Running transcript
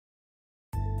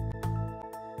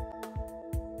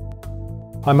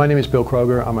Hi, my name is Bill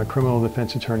Kroger. I'm a criminal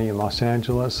defense attorney in Los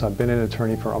Angeles. I've been an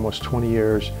attorney for almost 20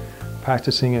 years,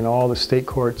 practicing in all the state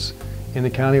courts in the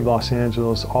county of Los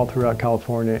Angeles, all throughout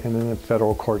California, and in the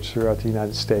federal courts throughout the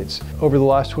United States. Over the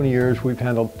last 20 years, we've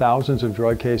handled thousands of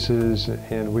drug cases,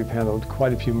 and we've handled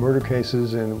quite a few murder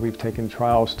cases, and we've taken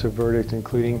trials to verdict,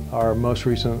 including our most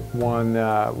recent one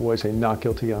was a not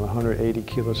guilty on 180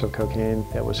 kilos of cocaine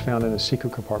that was found in a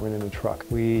secret compartment in a truck.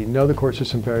 We know the court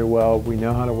system very well. We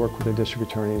know how to work with the district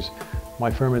attorneys.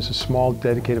 My firm is a small,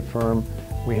 dedicated firm.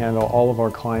 We handle all of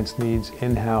our clients' needs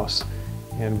in-house,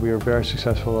 and we are very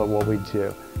successful at what we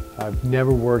do. I've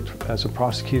never worked as a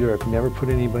prosecutor. I've never put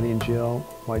anybody in jail.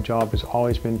 My job has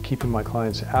always been keeping my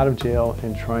clients out of jail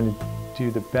and trying to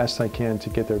do the best I can to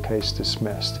get their case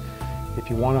dismissed. If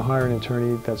you want to hire an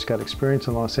attorney that's got experience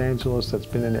in Los Angeles, that's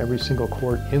been in every single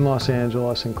court in Los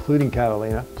Angeles, including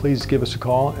Catalina, please give us a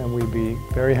call, and we'd be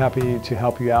very happy to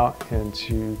help you out and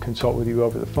to consult with you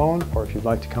over the phone, or if you'd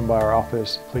like to come by our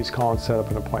office, please call and set up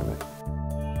an appointment.